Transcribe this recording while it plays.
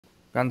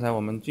刚才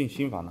我们进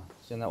新房了，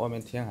现在外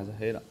面天还是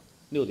黑的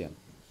，6点。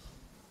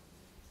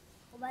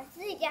我们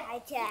睡觉还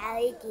起来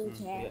了一点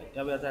点。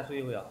要不要再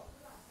睡一会儿？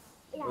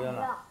不要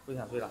了，不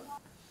想睡了。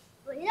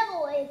要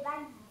不我也翻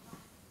台吧，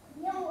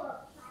要我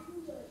反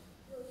正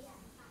有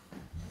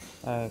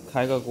想法。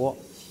开个锅。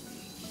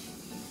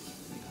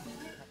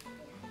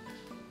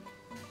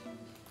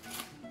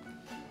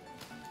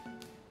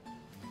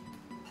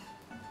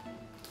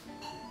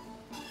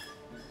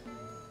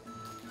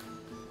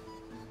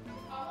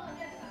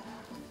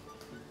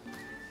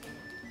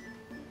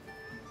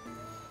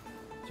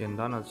简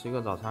单的吃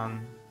个早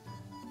餐。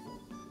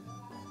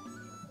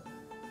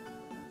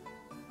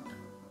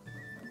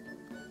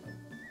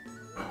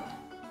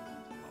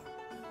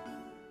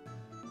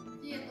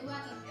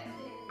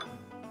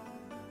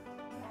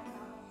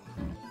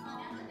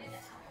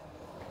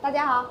大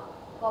家好，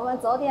我们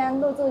昨天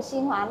入住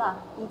新房了，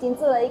已经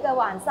住了1个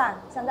晚上，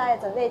现在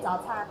准备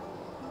早餐。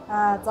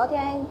昨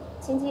天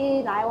亲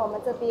戚来我们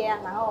这边，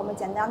然后我们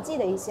简单记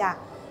了一下，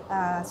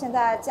现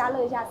在加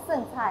热一下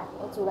剩菜，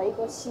我煮了一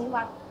锅稀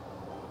饭。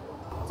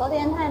昨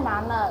天太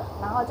忙了，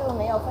然后就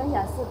没有分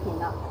享视频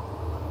了。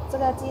这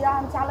个鸡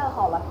蛋加热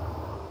好了，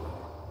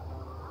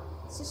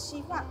是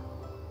稀饭。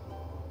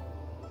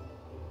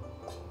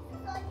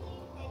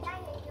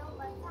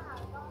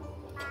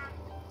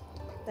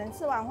等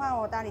吃完饭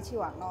我带你去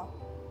玩咯。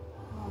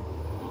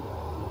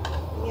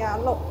鸭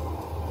肉，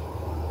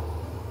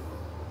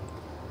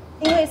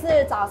因为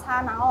是早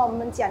餐，然后我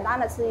们简单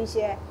的吃一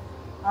些，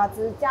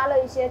只加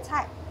热一些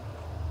菜。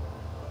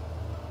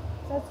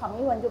这炒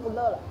米粉就不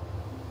热了。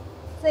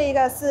这一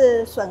个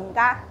是笋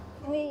干，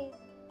因为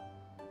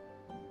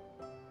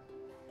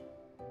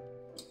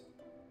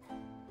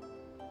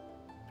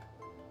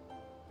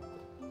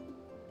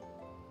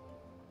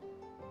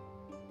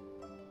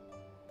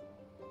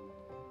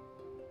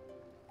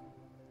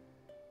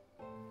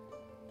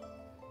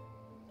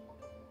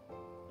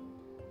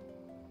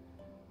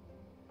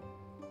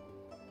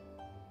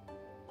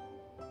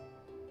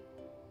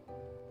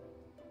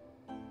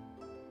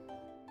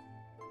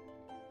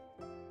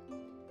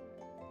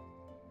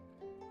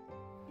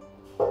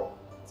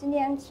今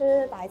天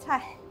吃白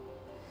菜，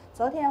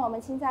昨天我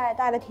们青菜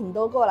带了挺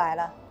多过来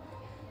了。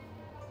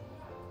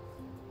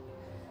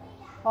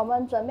我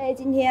们准备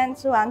今天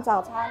吃完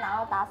早餐，然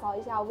后打扫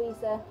一下卫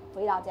生，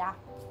回老家。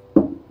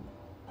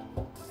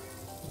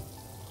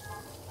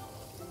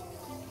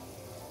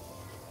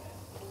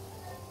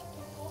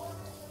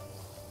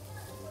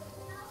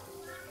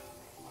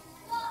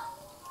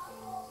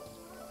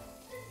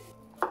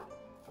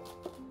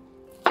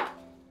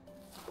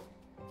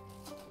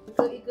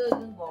一个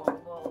跟我要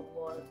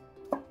会。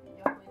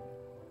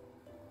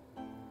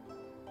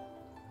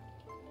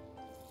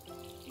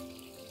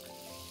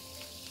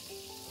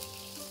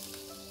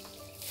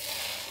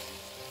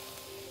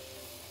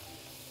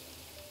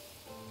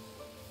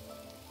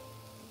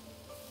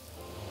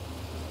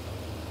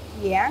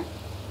盐，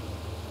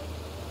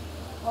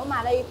我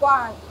买了一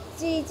罐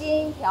鸡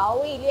精调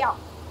味料，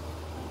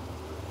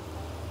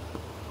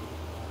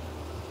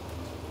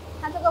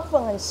它这个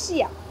粉很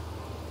细啊。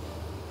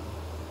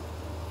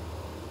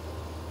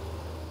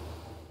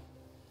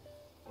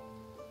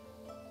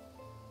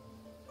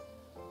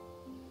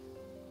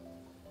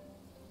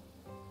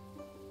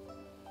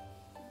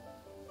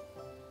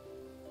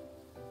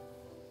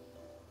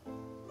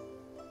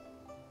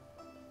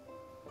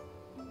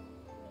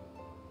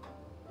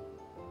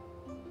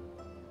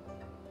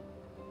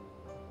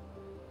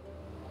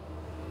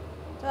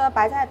这个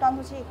白菜端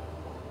出去。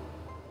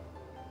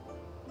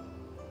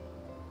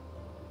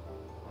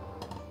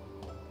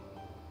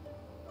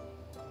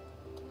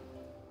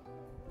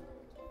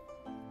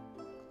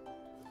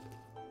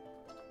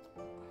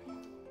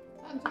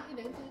那你就一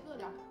人吃1个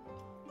了。